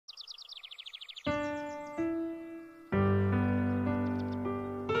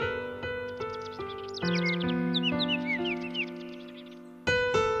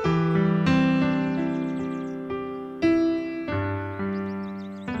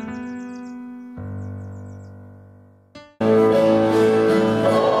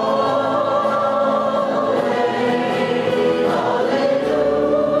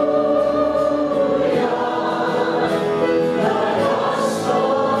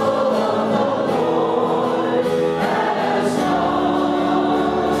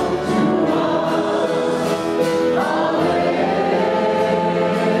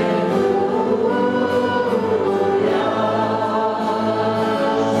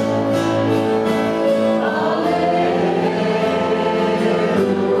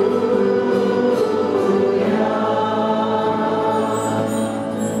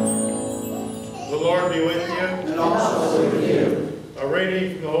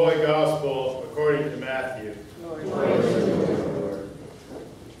Holy Gospel according to Matthew. Glory to you, Lord.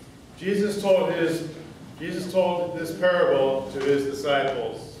 Jesus told this parable to his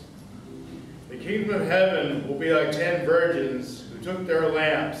disciples. The kingdom of heaven will be like 10 virgins who took their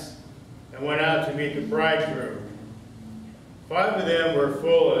lamps and went out to meet the bridegroom. 5 of them were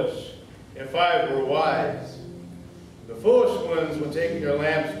foolish, and 5 were wise. The foolish ones, when taking their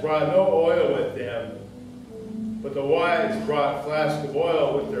lamps, brought no oil with them, but the wise brought flasks of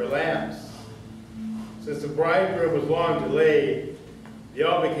oil with their lamps. Since the bridegroom was long delayed, they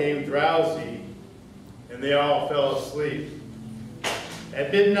all became drowsy, and they all fell asleep.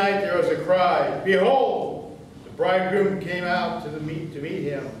 At midnight there was a cry, "Behold, the bridegroom came out to meet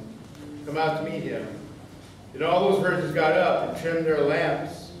him. Come out to meet him." Then all those virgins got up and trimmed their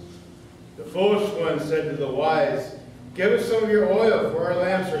lamps. The foolish ones said to the wise, "Give us some of your oil, for our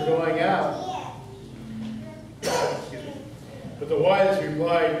lamps are going out." But the wise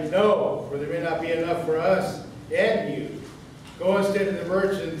replied, "No, for there may not be enough for us and you. Go instead to the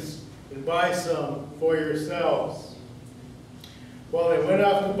merchants and buy some for yourselves." While they went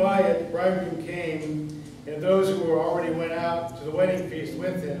off to buy it, the bridegroom came, and those who were already went out to the wedding feast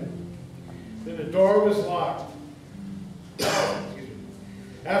with him. Then the door was locked.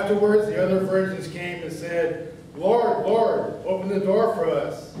 Afterwards, the other virgins came and said, "Lord, Lord, open the door for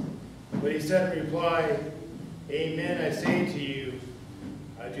us." But he said in reply, "Amen, I say to you,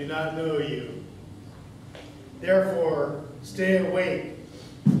 I do not know you. Therefore, stay awake,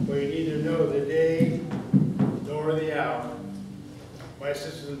 for you neither know the day nor the hour." My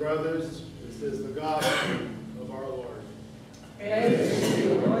sisters and brothers, this is the gospel of our Lord. Praise to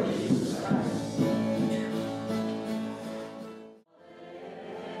you, Lord Jesus Christ.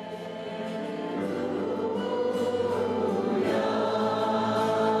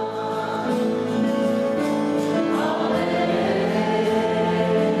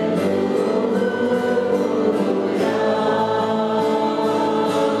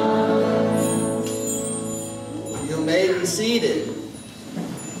 Seated.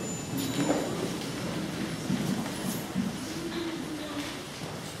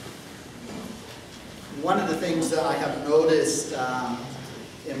 One of the things that I have noticed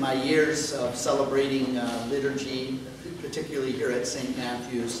in my years of celebrating liturgy, particularly here at St.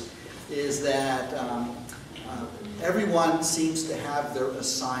 Matthew's, is that everyone seems to have their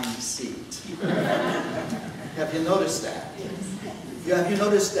assigned seat. Have you noticed that? Have you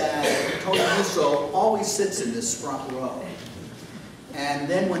noticed that Tony Musso always sits in this front row? And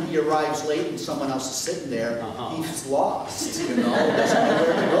then when he arrives late and someone else is sitting there, he's lost, doesn't know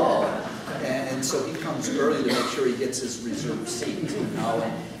where to go. And so he comes early to make sure he gets his reserved seat,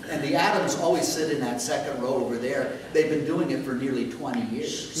 And the Adams always sit in that second row over there. They've been doing it for nearly 20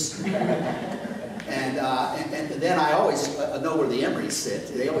 years. And then I always know where the Emerys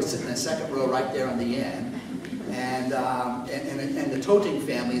sit. They always sit in the second row right there on the end. And the Toting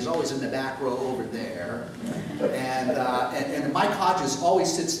family is always in the back row over there. And Mike Hodges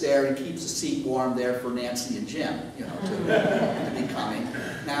always sits there and keeps the seat warm there for Nancy and Jim, to be coming.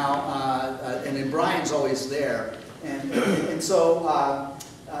 Now, and then Brian's always there. And so,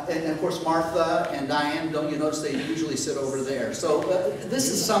 and of course Martha and Diane, don't you notice they usually sit over there? So this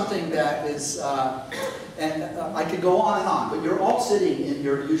is something that is, and I could go on, but you're all sitting in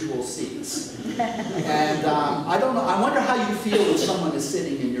your usual seats. And I don't know, I wonder how you feel if someone is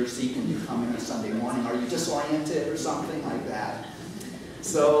sitting in your seat when you come in on Sunday morning. Are you disoriented or something like that?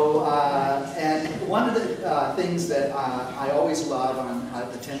 So, and one of the things that I always love on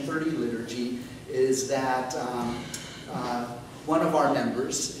the 10:30 liturgy is that one of our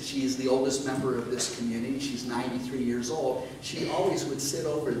members, she's the oldest member of this community, she's 93 years old, she always would sit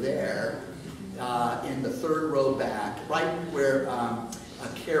over there in the third row back, right where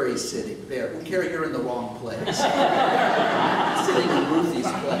Carrie's sitting there. Well, Carrie, you're in the wrong place. Sitting in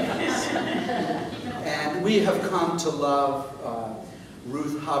Ruthie's place. And we have come to love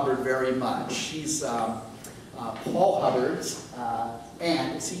Ruth Hubbard very much. She's Paul Hubbard's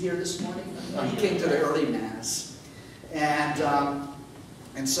aunt. Is he here this morning? He came to the early Mass.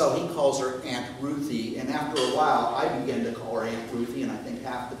 And so he calls her Aunt Ruthie, and after a while I began to call her Aunt Ruthie, and I think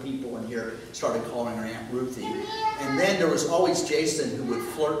half the people in here started calling her Aunt Ruthie. And then there was always Jason who would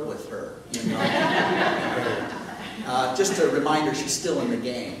flirt with her, just a reminder she's still in the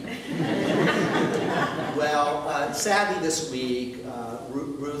game. Well, sadly this week,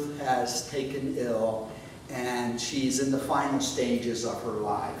 Ruth has taken ill, and she's in the final stages of her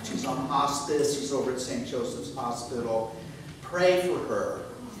life. She's on hospice. She's over at St. Joseph's Hospital. Pray for her.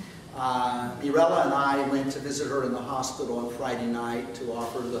 Mirella and I went to visit her in the hospital on Friday night to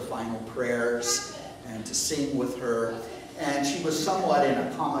offer the final prayers and to sing with her. and she was somewhat in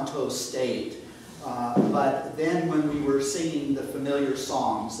a comatose state. But then when we were singing the familiar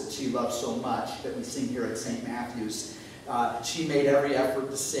songs that she loved so much, that we sing here at St. Matthew's, she made every effort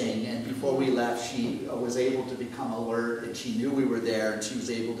to sing, and before we left, she was able to become alert, and she knew we were there, and she was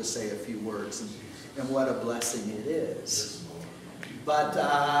able to say a few words, and what a blessing it is. But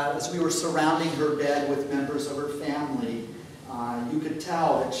as we were surrounding her bed with members of her family, you could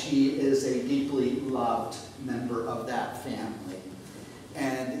tell that she is a deeply loved member of that family.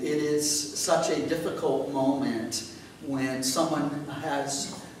 And it is such a difficult moment when someone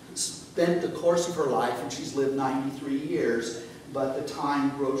has spent the course of her life, and she's lived 93 years, but the time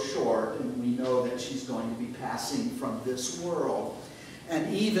grows short, and we know that she's going to be passing from this world.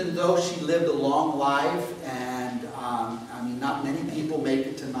 And even though she lived a long life, and I mean, not many people make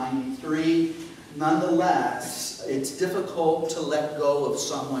it to 93, nonetheless, it's difficult to let go of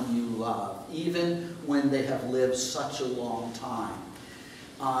someone you love, even when they have lived such a long time.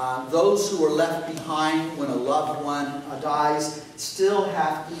 Those who are left behind when a loved one dies still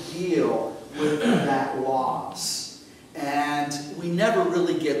have to deal with that loss. And we never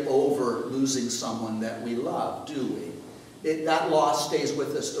really get over losing someone that we love, do we? That loss stays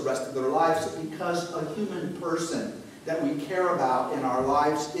with us the rest of their lives because a human person that we care about in our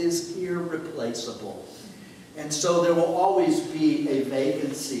lives is irreplaceable. And so there will always be a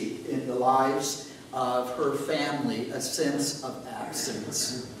vacancy in the lives of her family, a sense of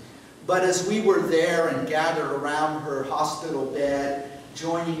absence. But as we were there and gathered around her hospital bed,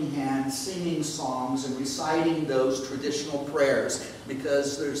 joining hands, singing songs, and reciting those traditional prayers,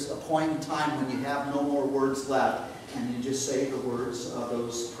 because there's a point in time when you have no more words left, and you just say the words of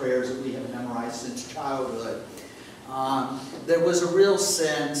those prayers that we have memorized since childhood, there was a real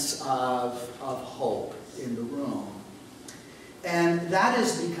sense of hope in the room. And that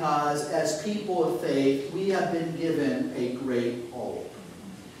is because, as people of faith, we have been given a great hope.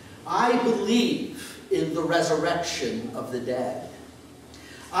 I believe in the resurrection of the dead.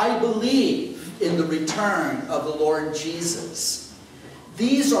 I believe in the return of the Lord Jesus.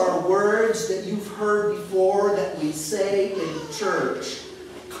 These are words that you've heard before that we say in church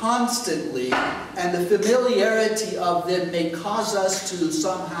constantly, and the familiarity of them may cause us to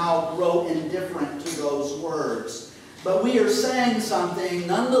somehow grow indifferent to those words. But we are saying something,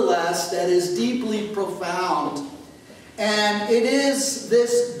 nonetheless, that is deeply profound. And it is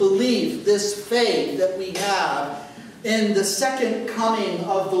this belief, this faith that we have in the second coming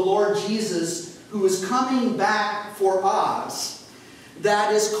of the Lord Jesus, who is coming back for us,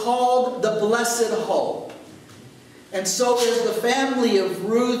 that is called the blessed hope. And so as the family of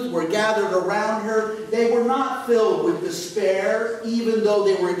Ruth were gathered around her, they were not filled with despair, even though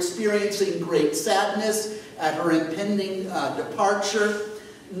they were experiencing great sadness at her impending departure.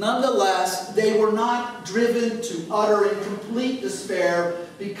 Nonetheless, they were not driven to utter and complete despair,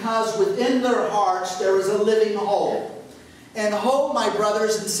 because within their hearts there is a living hope. And hope, my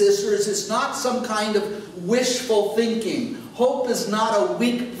brothers and sisters, is not some kind of wishful thinking. Hope is not a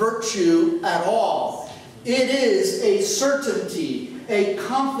weak virtue at all. It is a certainty, a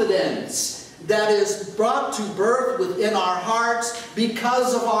confidence that is brought to birth within our hearts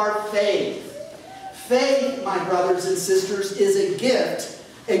because of our faith. Faith, my brothers and sisters, is a gift,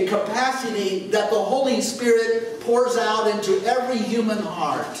 a capacity that the Holy Spirit pours out into every human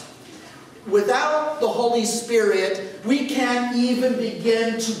heart. Without the Holy Spirit, we can't even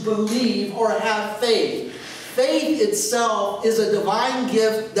begin to believe or have faith. Faith itself is a divine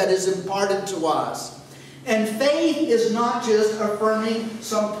gift that is imparted to us. And faith is not just affirming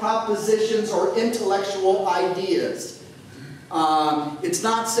some propositions or intellectual ideas. It's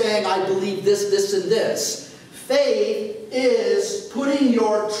not saying, I believe this, this, and this. Faith is putting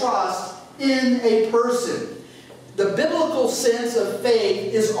your trust in a person. The biblical sense of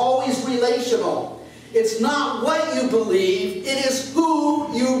faith is always relational. It's not what you believe, it is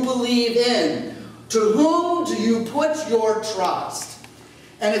who you believe in. To whom do you put your trust?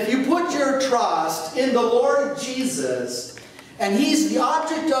 And if you put your trust in the Lord Jesus, and He's the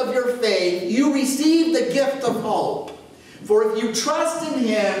object of your faith, you receive the gift of hope. For if you trust in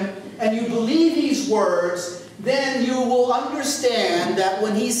Him and you believe His words, then you will understand that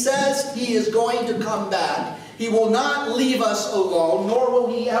when He says He is going to come back, He will not leave us alone, nor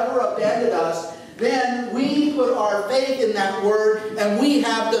will He ever abandon us. Then we put our faith in that word, and we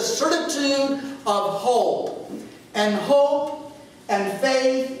have the certitude of hope. And hope and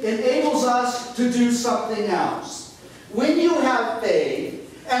faith enables us to do something else. When you have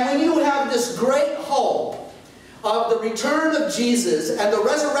faith, and when you have this great hope of the return of Jesus and the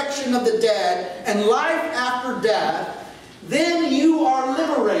resurrection of the dead and life after death, then you are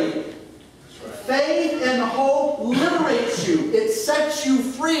liberated. Faith and hope liberates you. It sets you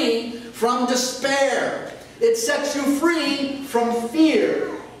free from despair. It sets you free from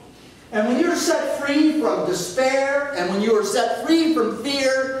fear. And when you're set free from despair, and when you are set free from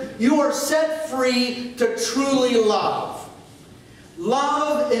fear, you are set free to truly love.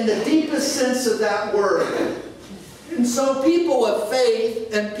 Love in the deepest sense of that word. And so people of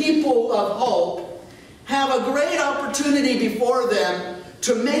faith and people of hope have a great opportunity before them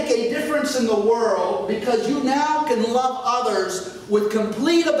to make a difference in the world, because you now can love others with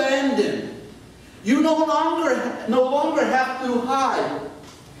complete abandon. You no longer have to hide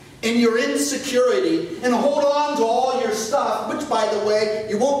in your insecurity and hold on to all your stuff, which, by the way,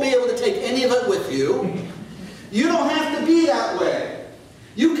 you won't be able to take any of it with you. You don't have to be that way.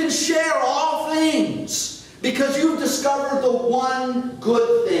 You can share all things because you've discovered the one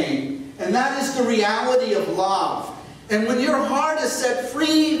good thing, and that is the reality of love. And when your heart is set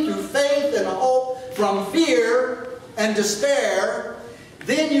free through faith and hope from fear and despair,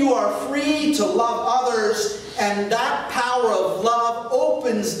 then you are free to love others, and that power of love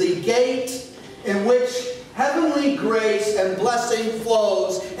opens the gate in which heavenly grace and blessing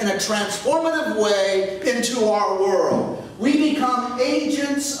flows in a transformative way into our world. We become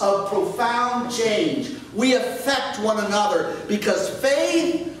agents of profound change. We affect one another because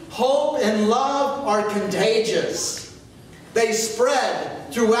faith, hope, and love are contagious. They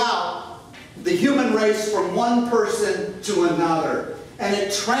spread throughout the human race from one person to another. And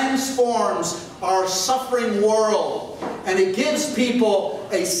it transforms our suffering world. And it gives people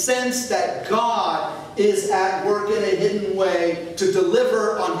a sense that God is at work in a hidden way to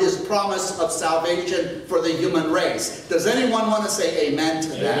deliver on His promise of salvation for the human race. Does anyone want to say amen to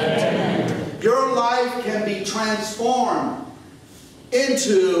that? Amen. Your life can be transformed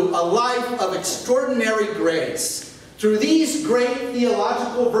into a life of extraordinary grace through these great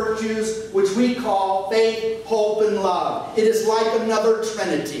theological virtues which we call faith, hope, and love. It is like another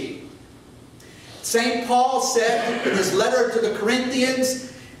Trinity. St. Paul said in his letter to the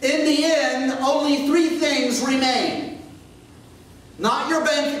Corinthians, in the end, only three things remain. Not your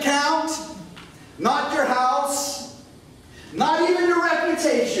bank account, not your house, not even your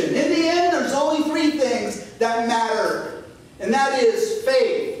reputation. In the end, there's only three things that matter. And that is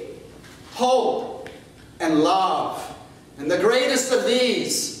faith, hope, and love. And the greatest of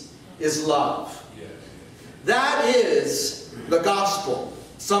these is love. That is the gospel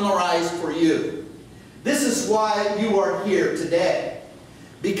summarized for you. This is why you are here today.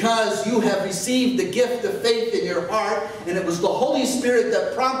 Because you have received the gift of faith in your heart, and it was the Holy Spirit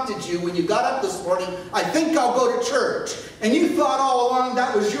that prompted you when you got up this morning, I think I'll go to church. And you thought all along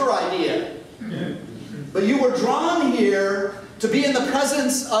that was your idea. But you were drawn here to be in the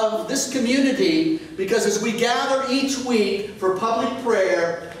presence of this community, because as we gather each week for public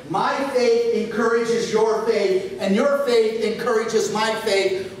prayer, my faith encourages your faith, and your faith encourages my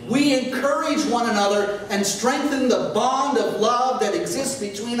faith. We encourage one another and strengthen the bond of love that exists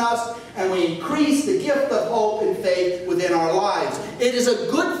between us, and we increase the gift of hope and faith within our lives. It is a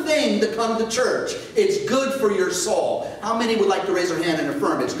good thing to come to church. It's good for your soul. How many would like to raise their hand and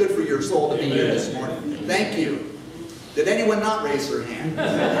affirm it's good for your soul to be here this morning? Thank you. Did anyone not raise their hand?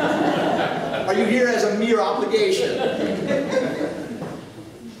 Are you here as a mere obligation?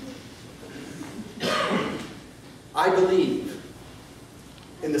 I believe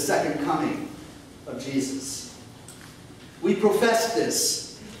in the second coming of Jesus. We profess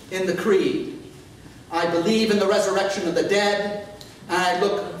this in the Creed. I believe in the resurrection of the dead, and I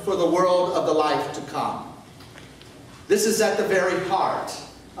look for the world of the life to come. This is at the very heart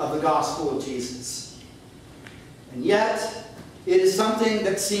of the gospel of Jesus. And yet, it is something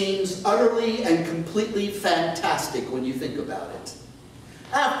that seems utterly and completely fantastic when you think about it.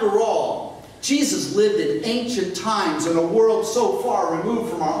 After all, Jesus lived in ancient times in a world so far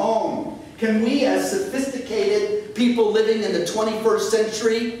removed from our own. Can we, as sophisticated people living in the 21st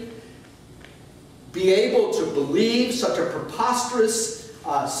century, be able to believe such a preposterous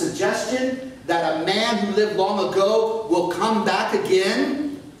suggestion that a man who lived long ago will come back again?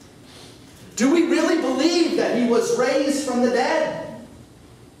 Do we really believe that He was raised from the dead?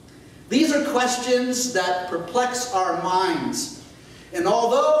 These are questions that perplex our minds. And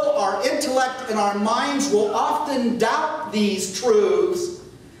although our intellect and our minds will often doubt these truths,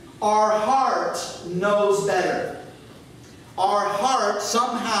 our heart knows better. Our heart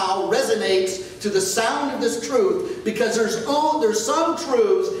somehow resonates to the sound of this truth, because there's some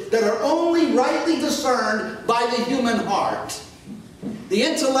truths that are only rightly discerned by the human heart. The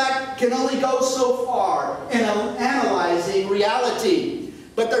intellect can only go so far in analyzing reality.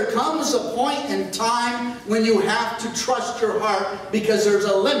 But there comes a point in time when you have to trust your heart, because there's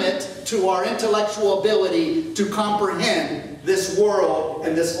a limit to our intellectual ability to comprehend this world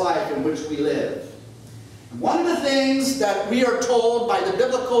and this life in which we live. One of the things that we are told by the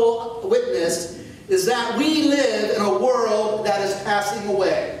biblical witness is that we live in a world that is passing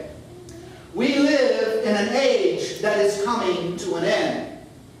away. We live in an age that is coming to an end.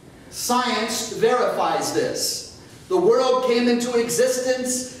 Science verifies this. The world came into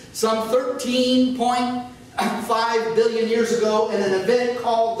existence some 13.5 billion years ago in an event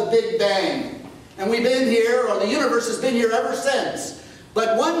called the Big Bang. And we've been here, or the universe has been here ever since.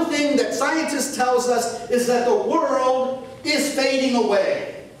 But one thing that scientists tells us is that the world is fading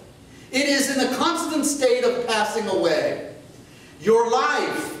away. It is in a constant state of passing away. Your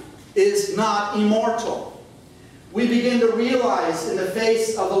life is not immortal. We begin to realize in the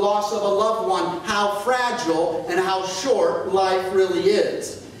face of the loss of a loved one how fragile and how short life really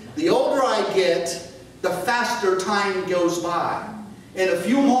is. The older I get, the faster time goes by. In a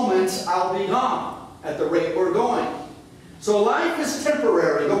few moments, I'll be gone at the rate we're going. So life is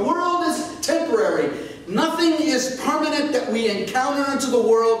temporary. The world is temporary. Nothing is permanent that we encounter into the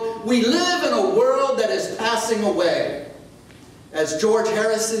world. We live in a world that is passing away. As George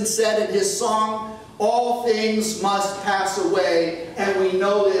Harrison said in his song, all things must pass away, and we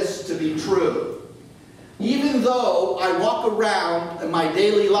know this to be true. Even though I walk around in my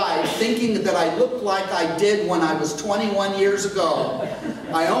daily life thinking that I look like I did when I was 21 years ago,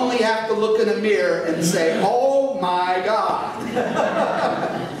 I only have to look in a mirror and say, oh my God,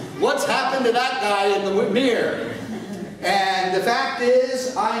 what's happened to that guy in the mirror? And the fact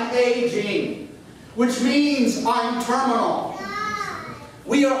is, I'm aging, which means I'm terminal.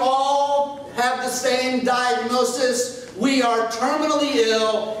 We are all have the same diagnosis. We are terminally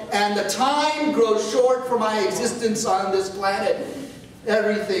ill, and the time grows short for my existence on this planet.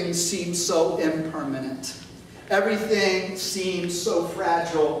 Everything seems so impermanent. Everything seems so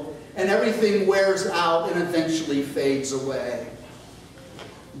fragile, and everything wears out and eventually fades away.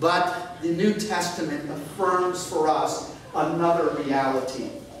 But the New Testament affirms for us another reality.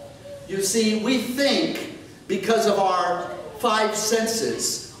 You see, we think because of our five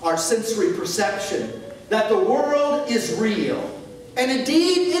senses, our sensory perception, that the world is real. And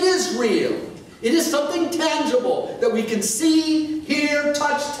indeed, it is real. It is something tangible that we can see, hear,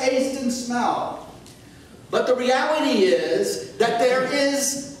 touch, taste, and smell. But the reality is that there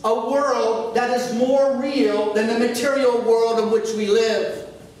is a world that is more real than the material world in which we live.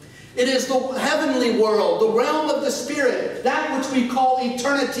 It is the heavenly world, the realm of the Spirit, that which we call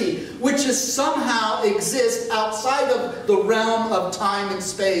eternity, which is somehow exists outside of the realm of time and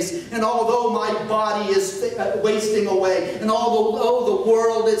space. And although my body is wasting away, and although the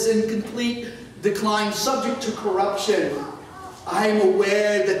world is in complete decline, subject to corruption, I am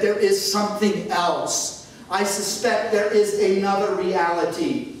aware that there is something else. I suspect there is another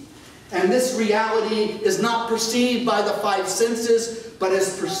reality. And this reality is not perceived by the five senses, but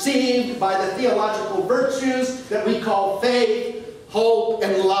is perceived by the theological virtues that we call faith, hope,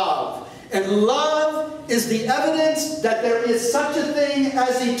 and love. And love is the evidence that there is such a thing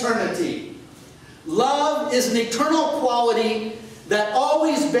as eternity. Love is an eternal quality that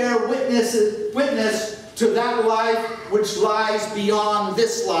always bears witness to that life which lies beyond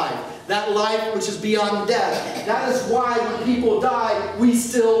this life. That life which is beyond death. That is why when people die, we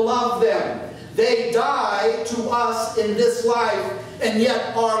still love them. They die to us in this life, and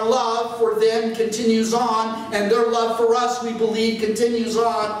yet our love for them continues on, and their love for us, we believe, continues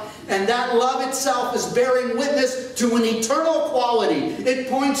on. And that love itself is bearing witness to an eternal quality. It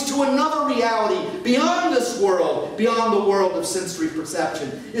points to another reality beyond this world, beyond the world of sensory perception.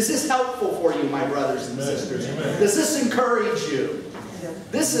 Is this helpful for you, my brothers and sisters? Does this encourage you?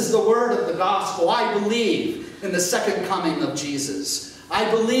 This is the word of the gospel. I believe in the second coming of Jesus. I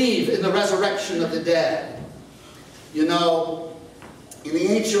believe in the resurrection of the dead. You know, in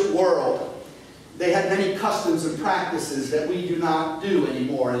the ancient world, they had many customs and practices that we do not do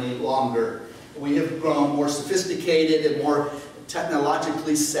anymore any longer. We have grown more sophisticated and more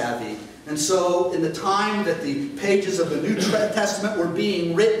technologically savvy. And so in the time that the pages of the New Testament were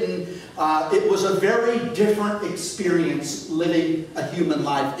being written, it was a very different experience living a human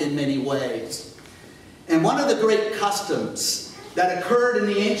life in many ways. And one of the great customs that occurred in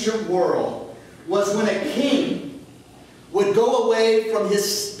the ancient world was when a king would go away from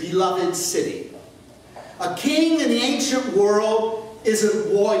his beloved city. A king in the ancient world is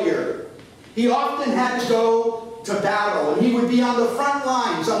a warrior. He often had to go to battle, and he would be on the front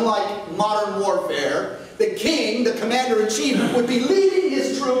lines, unlike modern warfare. The king, the commander-in-chief, would be leading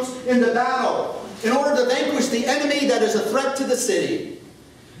his troops into battle in order to vanquish the enemy that is a threat to the city.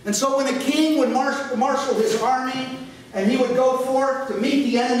 And so when a king would marshal his army, and he would go forth to meet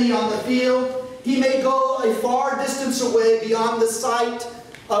the enemy on the field, he may go a far distance away beyond the sight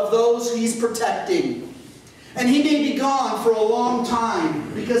of those he's protecting. And he may be gone for a long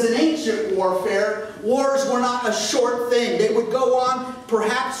time, because in ancient warfare, wars were not a short thing. They would go on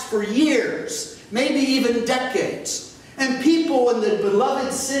perhaps for years, maybe even decades. And people in the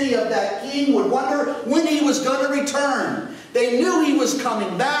beloved city of that king would wonder when he was going to return. They knew he was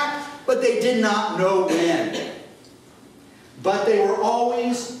coming back, but they did not know when. But they were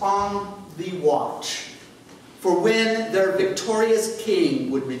always on the watch for when their victorious king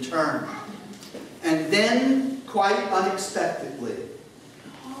would return. And then, quite unexpectedly,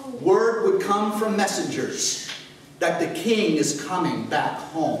 word would come from messengers that the king is coming back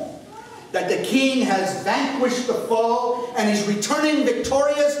home. That the king has vanquished the foe and is returning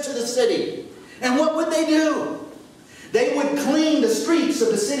victorious to the city. And what would they do? They would clean the streets of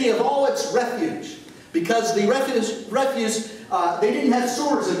the city of all its refuge. Because the refuse, they didn't have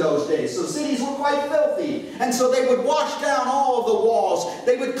sewers in those days, so cities were quite filthy. And so they would wash down all of the walls.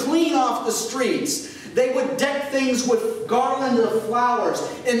 They would clean off the streets. They would deck things with garlands of flowers.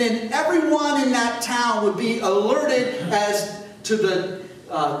 And then everyone in that town would be alerted as to the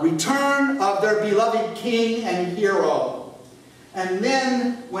return of their beloved king and hero. And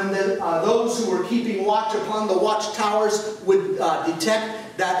then when those who were keeping watch upon the watchtowers would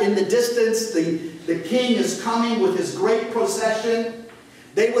detect that in the distance the king is coming with his great procession,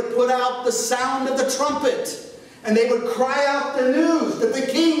 they would put out the sound of the trumpet, and they would cry out the news that the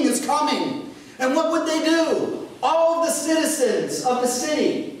king is coming. And what would they do? All of the citizens of the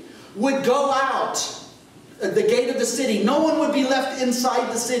city would go out the gate of the city. No one would be left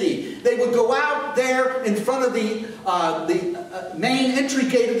inside the city. They would go out there in front of the main entry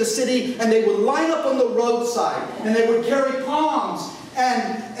gate of the city, and they would line up on the roadside, and they would carry palms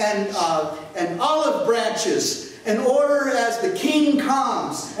and olive branches in order as the king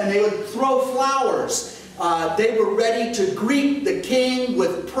comes, and they would throw flowers. They were ready to greet the king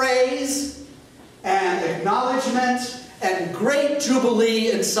with praise and acknowledgement and great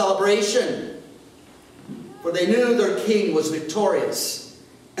jubilee and celebration. For they knew their king was victorious,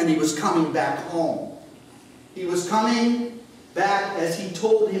 and he was coming back home. He was coming back as he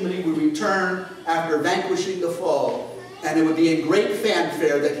told him that he would return after vanquishing the foe, and it would be in great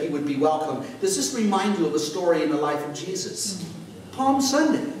fanfare that he would be welcomed. Does this remind you of a story in the life of Jesus? Palm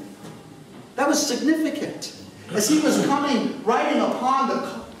Sunday. That was significant. As he was coming, riding upon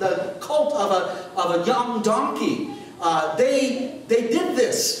the colt of a young donkey, they did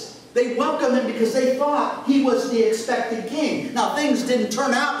this. They welcomed him because they thought he was the expected king. Now, things didn't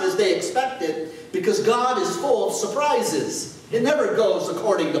turn out as they expected, because God is full of surprises. It never goes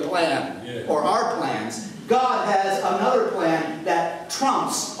according to plan or our plans. God has another plan that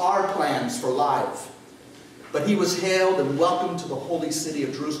trumps our plans for life. But he was hailed and welcomed to the holy city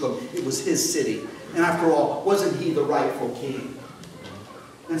of Jerusalem. It was his city. And after all, wasn't he the rightful king?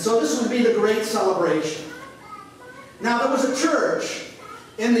 And so this would be the great celebration. Now, there was a church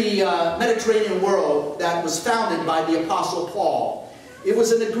in the Mediterranean world that was founded by the Apostle Paul. It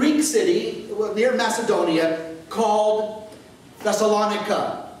was in a Greek city near Macedonia called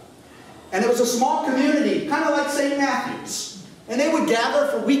Thessalonica. And it was a small community, kind of like St. Matthew's. And they would gather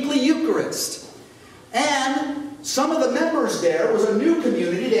for weekly Eucharist. And some of the members there was a new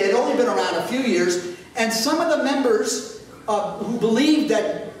community. They had only been around a few years. And some of the members who believed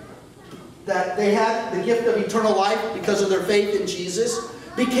that they had the gift of eternal life because of their faith in Jesus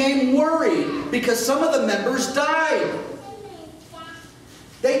became worried because some of the members died.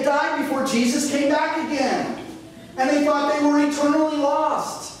 They died before Jesus came back again. And they thought they were eternally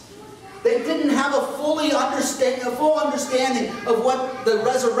lost. They didn't have a full understanding of what the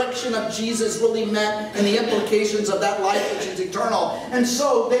resurrection of Jesus really meant and the implications of that life which is eternal. And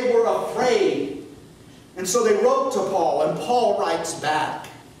so they were afraid. And so they wrote to Paul, and Paul writes back.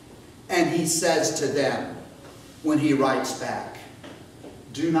 And he says to them, when he writes back,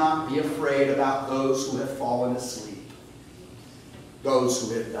 do not be afraid about those who have fallen asleep, those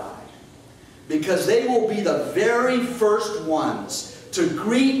who have died. Because they will be the very first ones to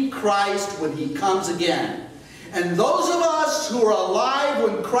greet Christ when he comes again. And those of us who are alive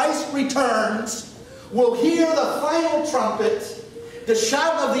when Christ returns will hear the final trumpet, the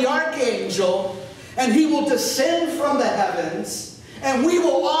shout of the archangel, and he will descend from the heavens, and we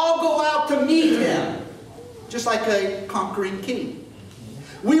will all go out to meet him, just like a conquering king.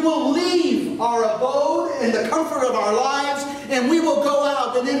 We will leave our abode and the comfort of our lives, and we will go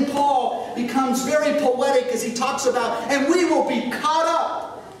out. And then Paul becomes very poetic as he talks about, and we will be caught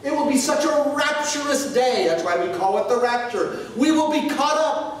up. It will be such a rapturous day. That's why we call it the rapture. We will be caught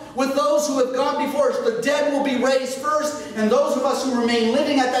up with those who have gone before us. The dead will be raised first, and those of us who remain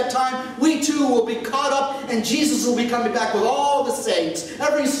living at that time, we too will be caught up, and Jesus will be coming back with all the saints,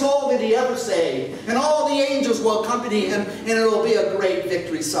 every soul that he ever saved, and all the angels will accompany him, and it will be a great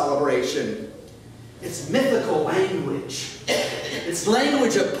victory celebration. It's mythical language. It's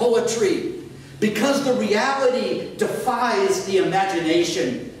language of poetry, because the reality defies the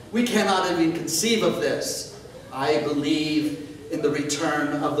imagination. We cannot even conceive of this. I believe in the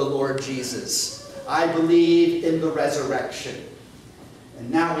return of the Lord Jesus. I believe in the resurrection. And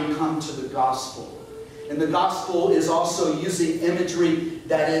now we come to the gospel. And the gospel is also using imagery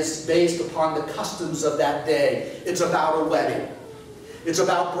that is based upon the customs of that day. It's about a wedding. It's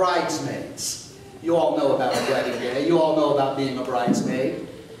about bridesmaids. You all know about a wedding day. You all know about being a bridesmaid.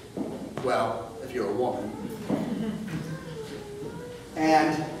 Well, if you're a woman.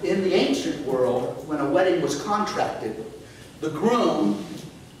 And in the ancient world, when a wedding was contracted, the groom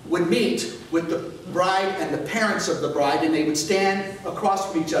would meet with the bride and the parents of the bride, and they would stand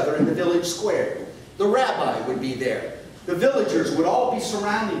across from each other in the village square. The rabbi would be there. The villagers would all be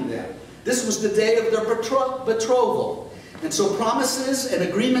surrounding them. This was the day of their betrothal. And so promises and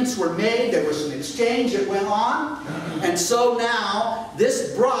agreements were made. There was an exchange that went on. And so now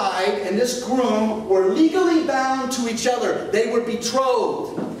this bride and this groom were legally bound to each other. They were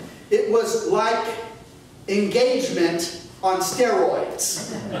betrothed. It was like engagement on steroids,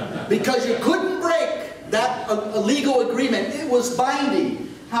 because you couldn't break that legal agreement. It was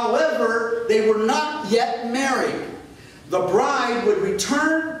binding. However, they were not yet married. The bride would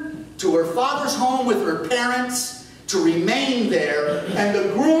return to her father's home with her parents to remain there, and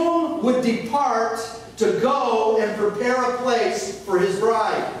the groom would depart to go and prepare a place for his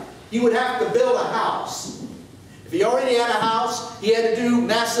bride. He would have to build a house. If he already had a house, he had to do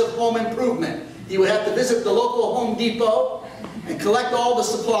massive home improvement. He would have to visit the local Home Depot and collect all the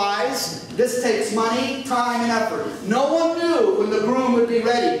supplies. This takes money, time, and effort. No one knew when the groom would be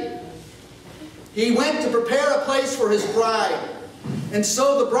ready. He went to prepare a place for his bride. And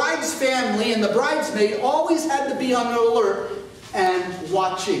so the bride's family and the bridesmaid always had to be on alert and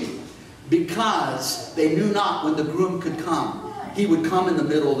watching, because they knew not when the groom could come. He would come in the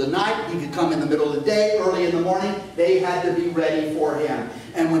middle of the night. He could come in the middle of the day, early in the morning. They had to be ready for him.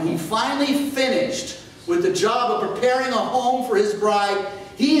 And when he finally finished with the job of preparing a home for his bride,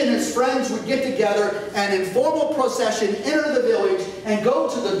 he and his friends would get together and in formal procession enter the village and go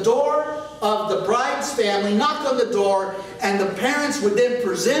to the door of the bride's family, knock on the door, and the parents would then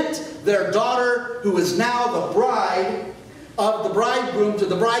present their daughter, who is now the bride of the bridegroom, to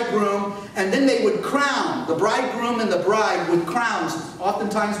the bridegroom, and then they would crown the bridegroom and the bride with crowns,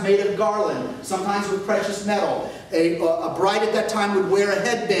 oftentimes made of garland, sometimes with precious metal. A bride at that time would wear a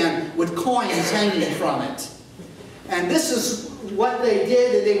headband with coins hanging from it. And this is what they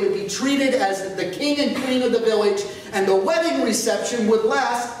did, and they would be treated as the king and queen of the village, and the wedding reception would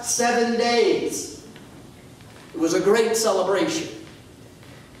last 7 days. It was a great celebration,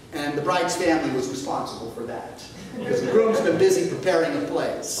 and the bride's family was responsible for that, because the groom's been busy preparing a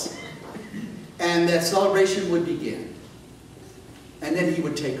place. And that celebration would begin, and then he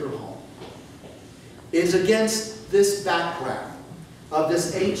would take her home. It is against this background of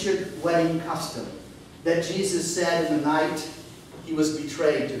this ancient wedding custom that Jesus said in the night he was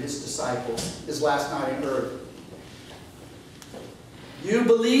betrayed to his disciples, his last night on earth, "You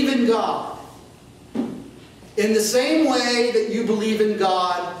believe in God. In the same way that you believe in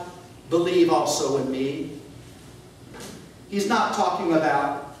God, believe also in me." He's not talking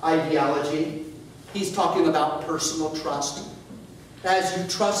about ideology. He's talking about personal trust. As you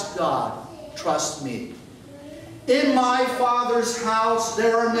trust God, trust me. In my Father's house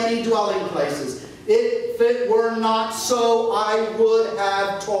there are many dwelling places. If it were not so, I would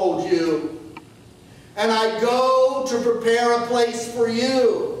have told you. And I go to prepare a place for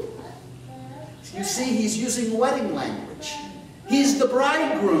you. You see, he's using wedding language. He's the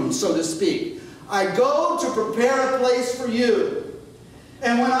bridegroom, so to speak. I go to prepare a place for you.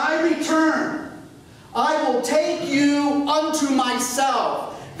 And when I return, I will take you unto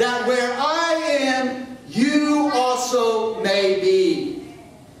myself, that where I am, you also may be.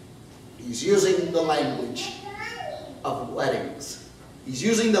 He's using the language of weddings. He's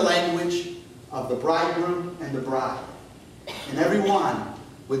using the language of the bridegroom and the bride. And everyone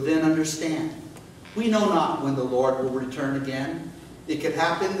would then understand. We know not when the Lord will return again. It could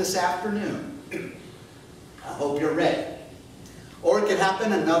happen this afternoon. I hope you're ready. Or it could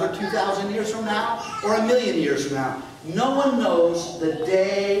happen another 2,000 years from now, or 1,000,000 years from now. No one knows the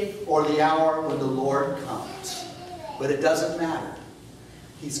day or the hour when the Lord comes. But it doesn't matter.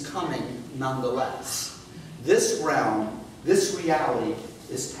 He's coming nonetheless. This realm, this reality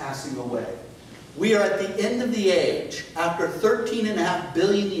is passing away. We are at the end of the age. After 13.5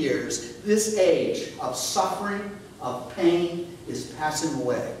 billion years, this age of suffering, of pain is passing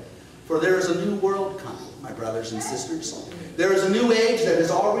away. For there is a new world coming, my brothers and sisters. There is a new age that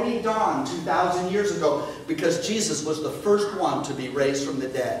has already dawned 2,000 years ago, because Jesus was the first one to be raised from the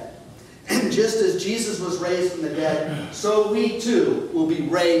dead. And just as Jesus was raised from the dead, so we too will be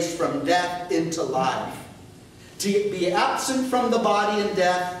raised from death into life. To be absent from the body in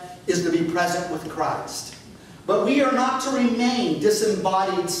death is to be present with Christ. But we are not to remain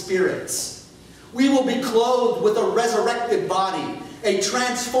disembodied spirits. We will be clothed with a resurrected body, a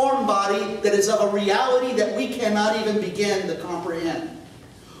transformed body that is of a reality that we cannot even begin to comprehend.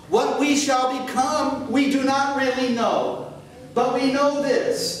 What we shall become, we do not really know. But we know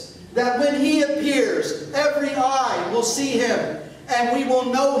this, that when He appears, every eye will see Him, and we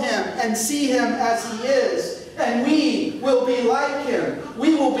will know Him and see Him as He is, and we will be like Him.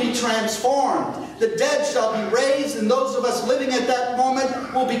 We will be transformed. The dead shall be raised, and those of us living at that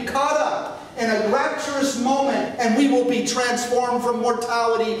moment will be caught up in a rapturous moment, and we will be transformed from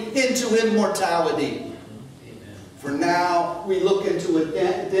mortality into immortality. Amen. For now, we look into a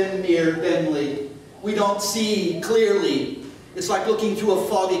dim mirror dimly. We don't see clearly. It's like looking through a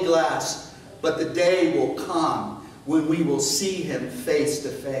foggy glass. But the day will come when we will see Him face to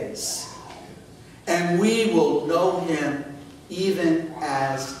face. And we will know Him even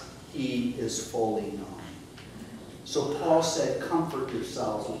as He is fully known. So Paul said, comfort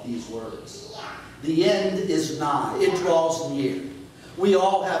yourselves with these words. The end is nigh. It draws near. We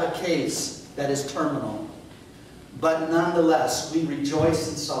all have a case that is terminal. But nonetheless, we rejoice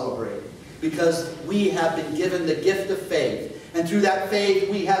and celebrate because we have been given the gift of faith. And through that faith,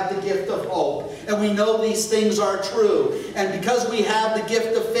 we have the gift of hope. And we know these things are true. And because we have the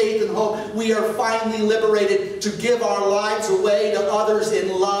gift of faith and hope, we are finally liberated to give our lives away to others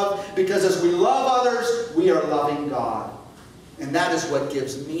in love. Because as we love others, we are loving God. And that is what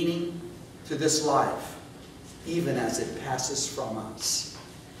gives meaning to this life, even as it passes from us.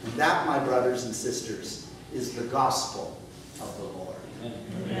 And that, my brothers and sisters, is the gospel of the Lord.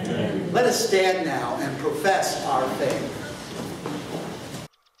 Amen. Let us stand now and profess our faith.